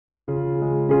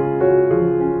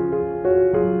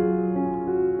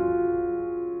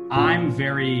I'm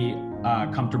very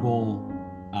comfortable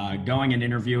going and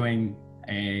interviewing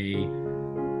a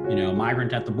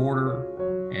migrant at the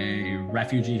border, a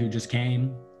refugee who just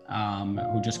came,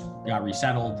 who just got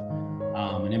resettled,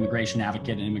 an immigration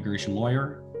advocate, an immigration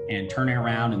lawyer, and turning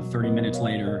around and 30 minutes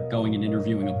later going and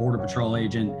interviewing a Border Patrol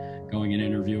agent, going and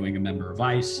interviewing a member of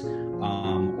ICE,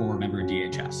 or a member of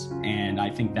DHS. And I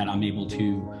think that I'm able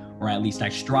to, or at least I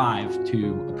strive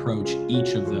to approach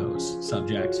each of those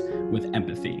subjects with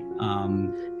empathy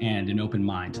and an open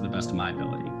mind to the best of my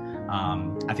ability.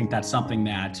 I think that's something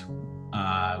that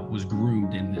was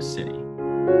groomed in this city.